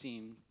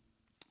 16,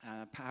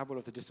 parable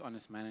of the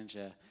dishonest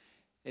manager,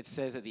 it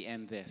says at the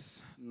end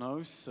this: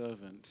 no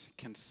servant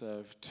can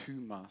serve two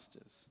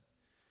masters,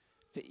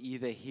 for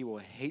either he will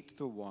hate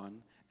the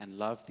one and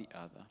love the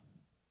other,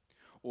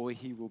 or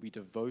he will be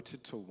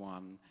devoted to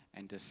one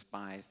and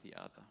despise the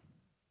other.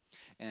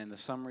 And the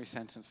summary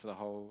sentence for the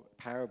whole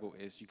parable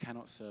is: you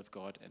cannot serve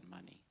God and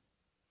money.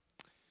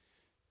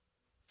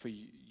 for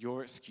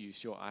your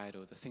excuse, your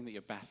idol, the thing that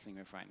you're battling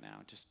with right now,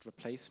 just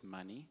replace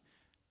money,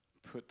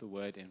 put the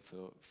word in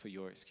for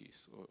your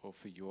excuse or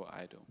for your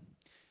idol.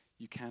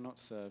 You cannot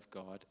serve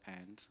God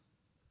and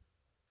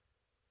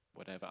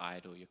whatever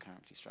idol you're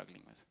currently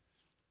struggling with.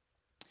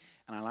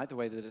 And I like the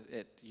way that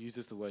it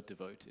uses the word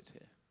devoted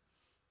here,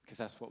 because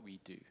that's what we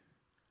do.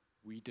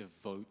 We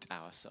devote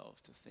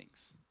ourselves to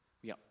things.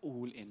 We are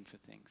all in for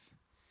things.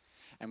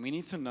 And we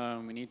need to know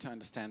and we need to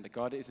understand that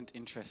God isn't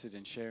interested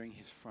in sharing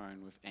his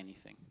throne with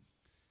anything.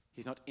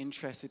 He's not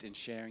interested in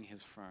sharing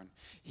his throne.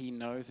 He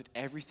knows that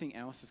everything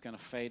else is going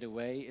to fade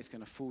away, it's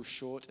going to fall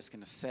short, it's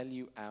going to sell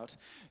you out.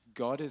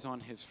 God is on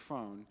his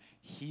throne.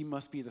 He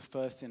must be the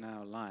first in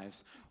our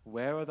lives.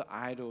 Where are the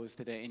idols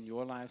that are in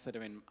your lives, that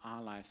are in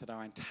our lives, that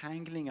are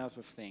entangling us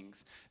with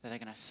things that are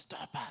going to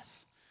stop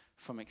us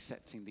from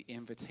accepting the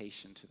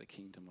invitation to the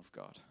kingdom of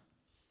God?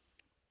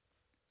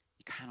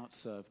 You cannot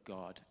serve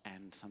God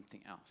and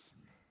something else.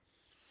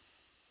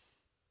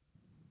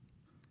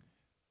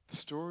 The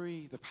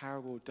story, the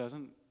parable,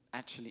 doesn't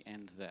actually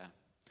end there.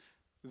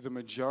 The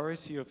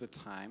majority of the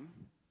time,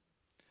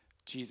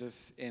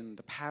 Jesus, in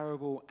the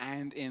parable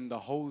and in the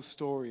whole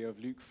story of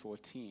Luke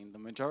 14, the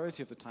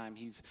majority of the time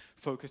he's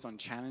focused on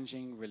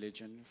challenging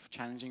religion,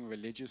 challenging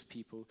religious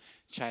people,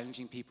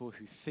 challenging people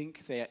who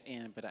think they are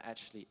in but are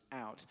actually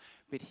out.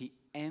 But he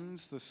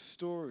ends the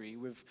story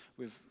with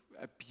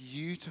a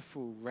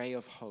beautiful ray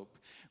of hope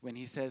when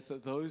he says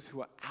that those who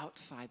are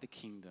outside the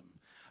kingdom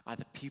are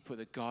the people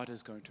that God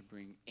is going to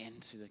bring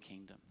into the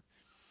kingdom.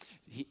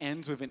 He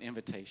ends with an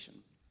invitation.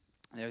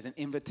 There is an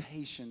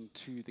invitation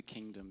to the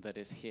kingdom that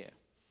is here.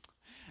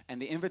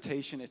 And the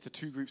invitation is to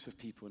two groups of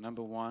people.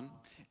 Number one,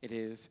 it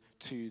is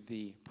to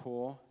the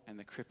poor and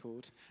the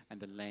crippled and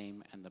the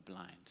lame and the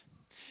blind.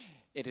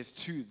 It is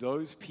to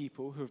those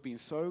people who have been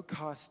so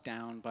cast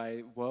down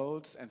by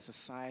worlds and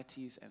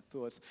societies and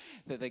thoughts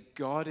that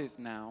God is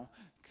now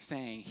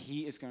saying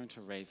he is going to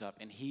raise up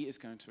and he is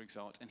going to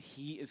exalt and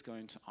he is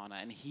going to honor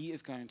and he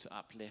is going to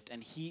uplift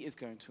and he is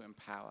going to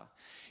empower.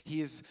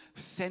 He is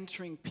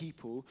centering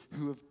people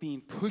who have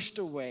been pushed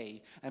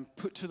away and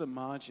put to the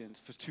margins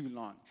for too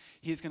long.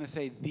 He is going to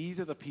say, these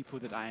are the people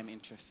that I am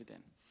interested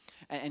in.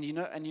 And you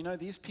know,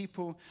 these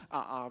people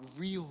are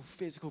real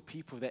physical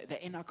people. They're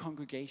in our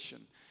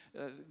congregation.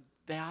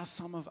 There are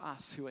some of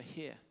us who are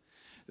here.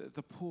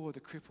 The poor, the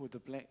crippled,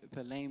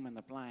 the lame, and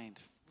the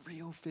blind.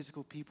 Real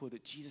physical people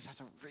that Jesus has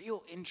a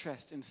real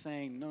interest in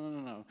saying,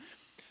 no.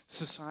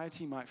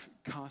 Society might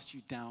cast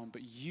you down,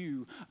 but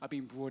you are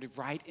being brought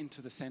right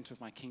into the center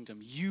of my kingdom.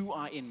 You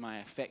are in my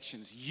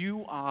affections.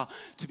 You are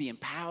to be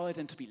empowered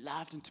and to be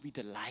loved and to be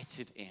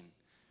delighted in.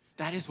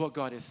 That is what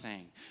God is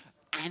saying.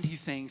 And he's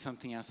saying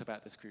something else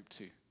about this group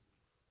too.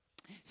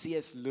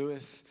 C.S.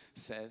 Lewis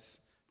says,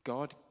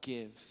 God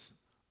gives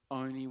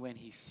only when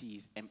he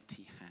sees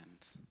empty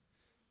hands.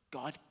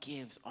 God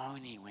gives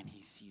only when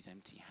he sees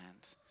empty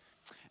hands.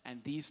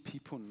 And these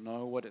people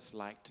know what it's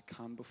like to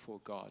come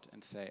before God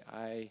and say,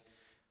 I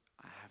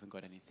haven't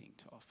got anything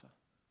to offer.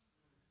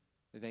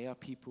 They are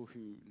people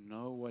who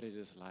know what it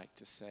is like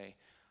to say,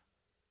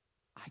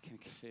 I can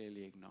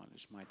clearly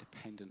acknowledge my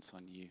dependence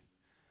on you.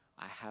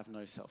 I have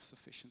no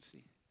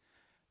self-sufficiency.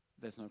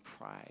 There's no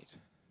pride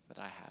that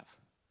I have.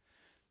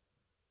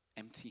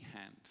 Empty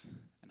hands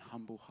and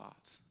humble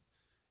hearts,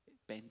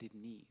 bended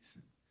knees,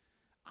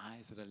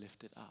 eyes that are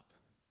lifted up.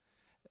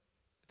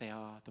 They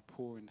are the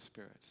poor in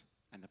spirit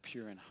and the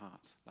pure in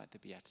heart, like the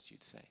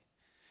Beatitudes say.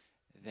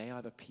 They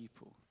are the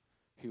people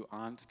who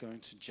aren't going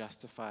to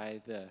justify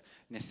the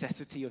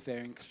necessity of their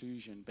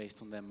inclusion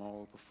based on their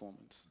moral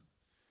performance,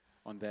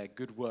 on their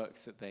good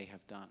works that they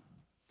have done,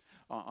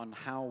 on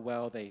how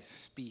well they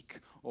speak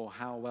or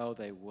how well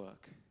they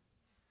work.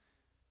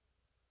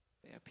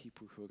 They are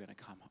people who are going to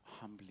come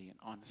humbly and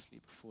honestly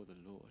before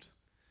the Lord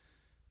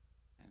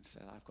and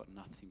say, I've got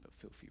nothing but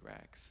filthy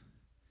rags,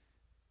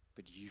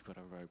 but you've got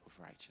a robe of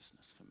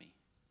righteousness for me.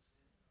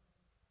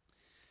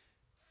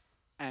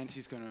 And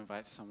he's going to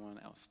invite someone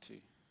else too.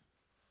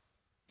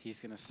 He's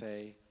going to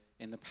say,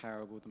 in the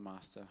parable of the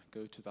master,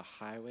 go to the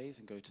highways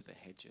and go to the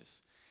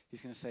hedges.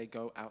 He's going to say,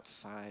 go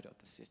outside of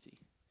the city.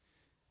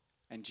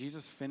 And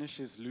Jesus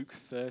finishes Luke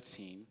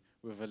 13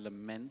 with a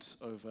lament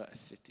over a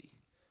city,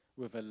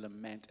 with a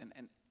lament,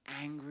 an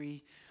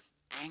angry,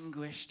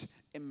 anguished,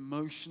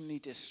 emotionally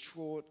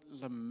distraught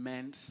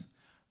lament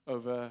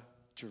over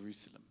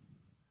Jerusalem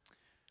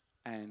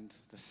and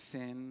the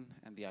sin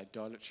and the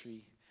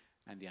idolatry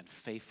and the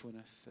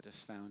unfaithfulness that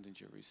is found in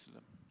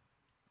Jerusalem.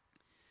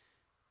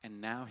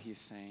 And now he is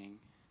saying,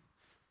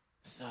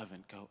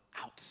 servant, go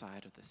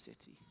outside of the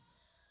city.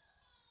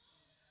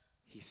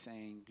 He's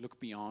saying, look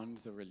beyond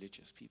the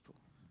religious people.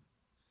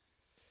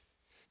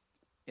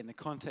 In the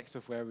context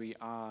of where we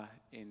are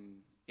in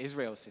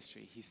Israel's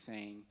history, he's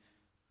saying,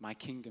 my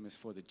kingdom is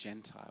for the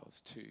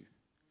Gentiles too.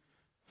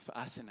 For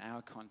us in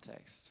our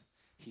context,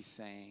 he's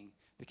saying,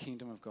 the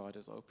kingdom of God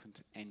is open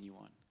to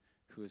anyone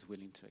who is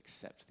willing to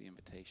accept the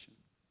invitation.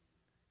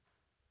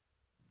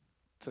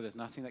 So there's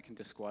nothing that can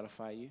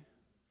disqualify you.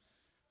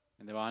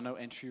 And there are no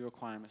entry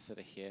requirements that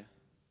are here.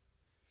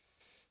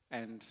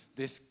 And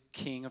this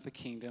king of the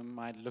kingdom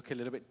might look a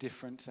little bit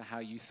different to how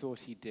you thought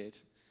he did.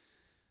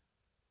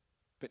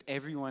 But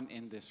everyone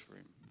in this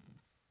room,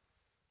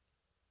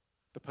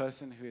 the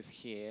person who is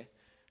here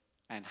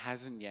and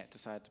hasn't yet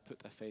decided to put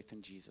their faith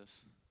in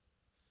Jesus,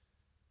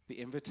 the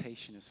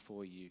invitation is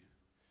for you,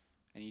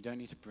 and you don't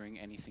need to bring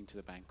anything to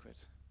the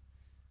banquet.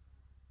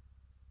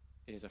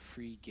 It is a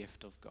free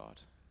gift of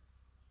God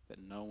that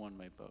no one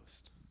may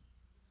boast.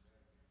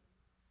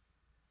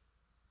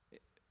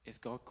 Is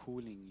God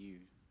calling you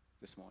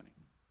this morning?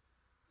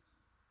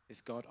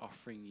 Is God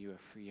offering you a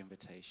free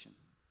invitation?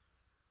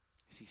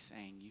 Is he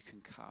saying you can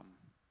come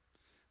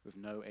with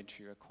no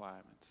entry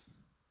requirements?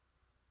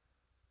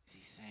 Is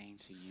he saying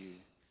to you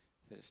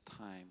that it's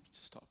time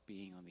to stop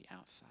being on the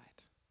outside?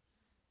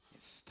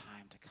 It's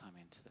time to come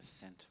into the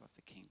center of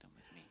the kingdom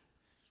with me.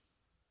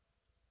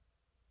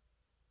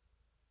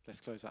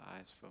 Let's close our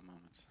eyes for a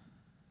moment.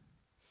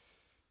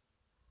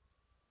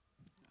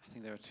 I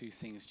think there are two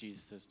things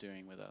Jesus is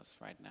doing with us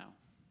right now.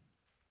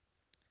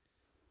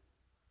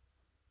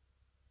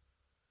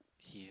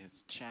 He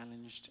has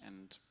challenged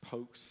and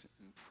poked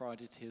and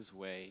prodded his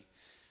way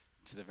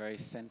to the very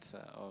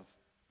center of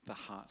the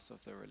hearts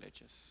of the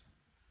religious.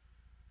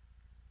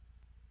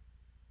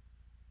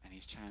 And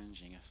he's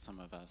challenging some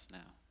of us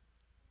now.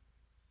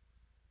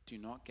 Do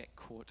not get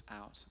caught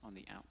out on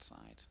the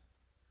outside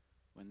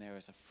when there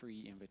is a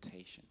free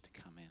invitation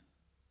to come in.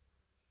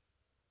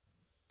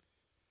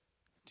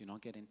 Do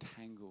not get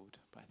entangled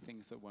by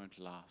things that won't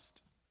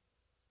last,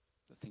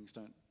 that things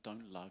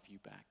don't love you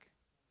back,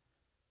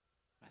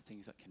 by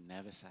things that can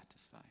never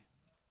satisfy.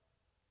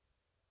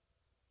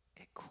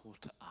 Get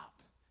caught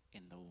up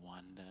in the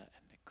wonder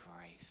and the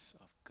grace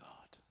of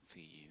God for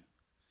you.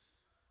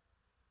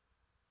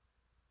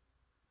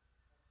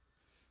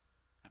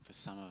 And for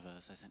some of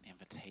us, there's an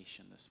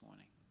invitation this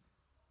morning.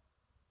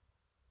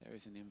 There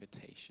is an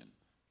invitation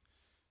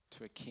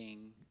to a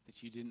king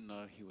that you didn't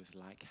know he was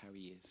like how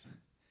he is,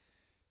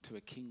 to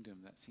a kingdom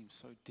that seems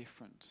so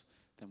different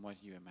than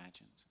what you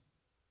imagined.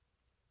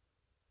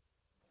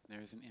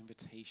 There is an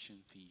invitation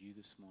for you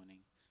this morning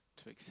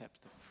to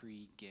accept the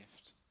free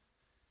gift,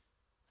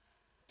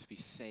 to be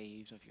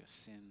saved of your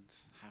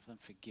sins, have them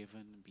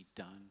forgiven and be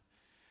done,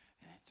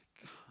 and to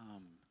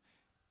come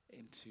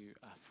into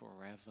a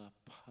forever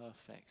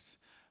perfect,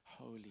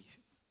 holy,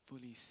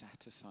 fully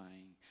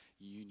satisfying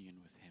union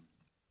with him,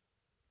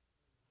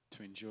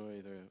 to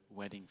enjoy the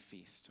wedding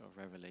feast of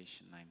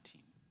Revelation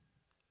 19.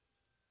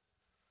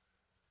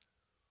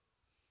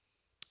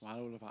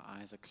 While all of our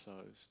eyes are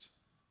closed,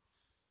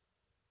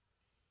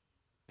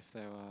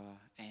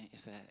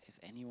 is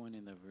anyone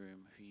in the room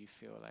who you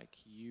feel like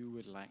you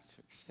would like to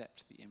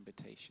accept the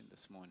invitation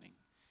this morning?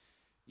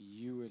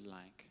 You would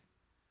like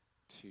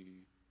to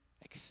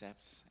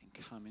accept and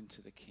come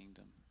into the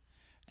kingdom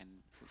and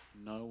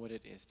know what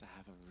it is to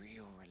have a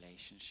real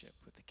relationship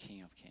with the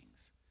King of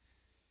Kings.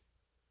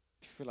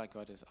 If you feel like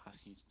God is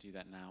asking you to do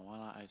that now,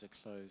 while our eyes are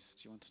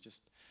closed, do you want to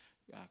just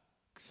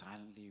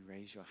silently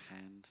raise your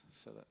hand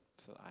so that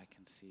I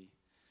can see?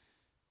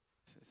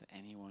 So is there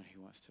anyone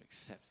who wants to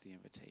accept the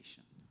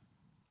invitation?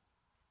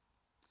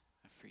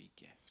 A free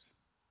gift.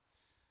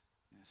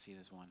 I see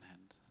there's one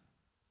hand.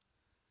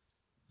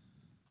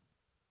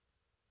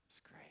 That's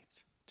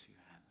great. 2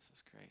 hands,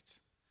 that's great.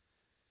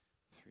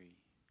 3.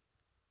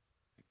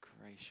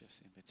 A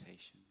gracious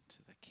invitation to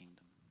the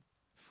kingdom.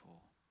 4.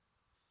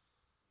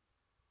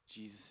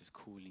 Jesus is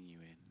calling you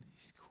in.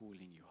 He's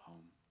calling you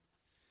home.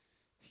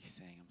 He's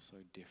saying, I'm so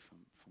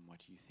different from what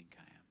you think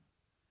I am.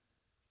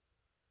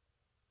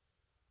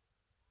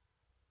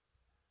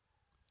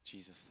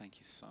 Jesus, thank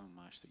you so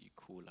much that you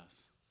call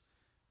us.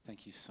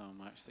 Thank you so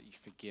much that you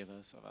forgive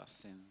us of our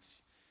sins.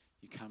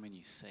 You come and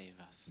you save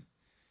us.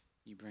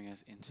 You bring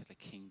us into the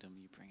kingdom.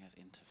 You bring us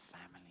into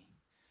family.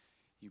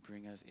 You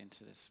bring us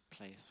into this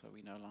place where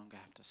we no longer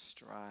have to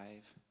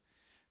strive.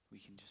 We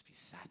can just be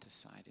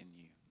satisfied in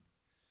you.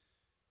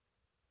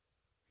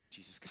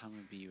 Jesus, come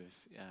and be with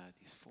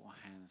these 4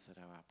 hands that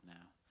are up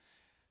now.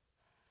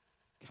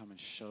 Come and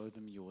show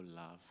them your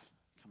love.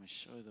 Come and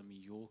show them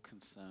your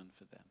concern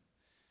for them.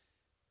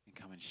 And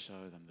come and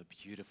show them the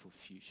beautiful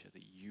future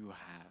that you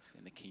have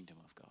in the kingdom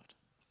of God.